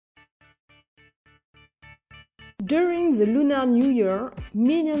During the Lunar New Year,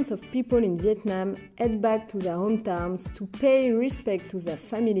 millions of people in Vietnam head back to their hometowns to pay respect to their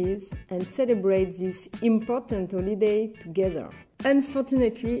families and celebrate this important holiday together.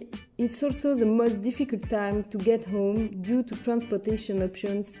 Unfortunately, it's also the most difficult time to get home due to transportation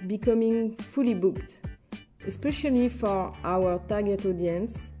options becoming fully booked, especially for our target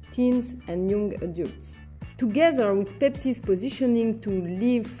audience, teens and young adults. Together with Pepsi's positioning to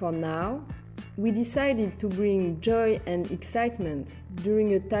live for now, we decided to bring joy and excitement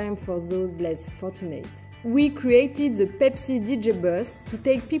during a time for those less fortunate. We created the Pepsi DJ bus to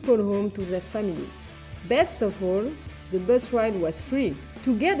take people home to their families. Best of all, the bus ride was free.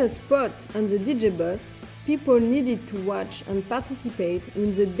 To get a spot on the DJ bus, people needed to watch and participate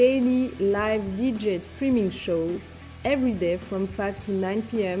in the daily live DJ streaming shows every day from 5 to 9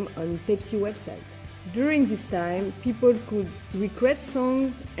 p.m. on Pepsi website. During this time, people could request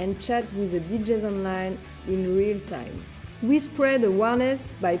songs and chat with the DJs online in real time. We spread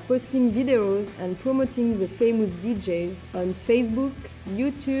awareness by posting videos and promoting the famous DJs on Facebook,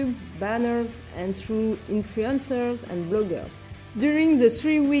 YouTube, banners, and through influencers and bloggers. During the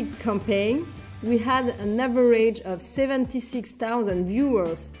 3-week campaign, we had an average of 76,000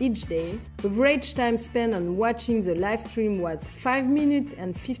 viewers each day. Average time spent on watching the live stream was 5 minutes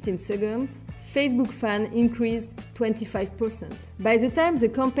and 15 seconds. Facebook fan increased 25%. By the time the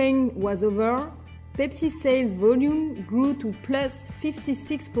campaign was over, Pepsi sales volume grew to plus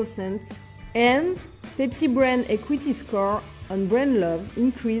 56% and Pepsi brand equity score on brand love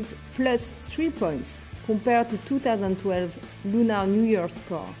increased plus 3 points compared to 2012 Lunar New Year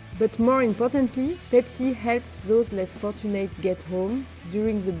score. But more importantly, Pepsi helped those less fortunate get home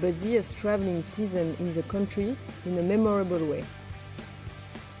during the busiest traveling season in the country in a memorable way.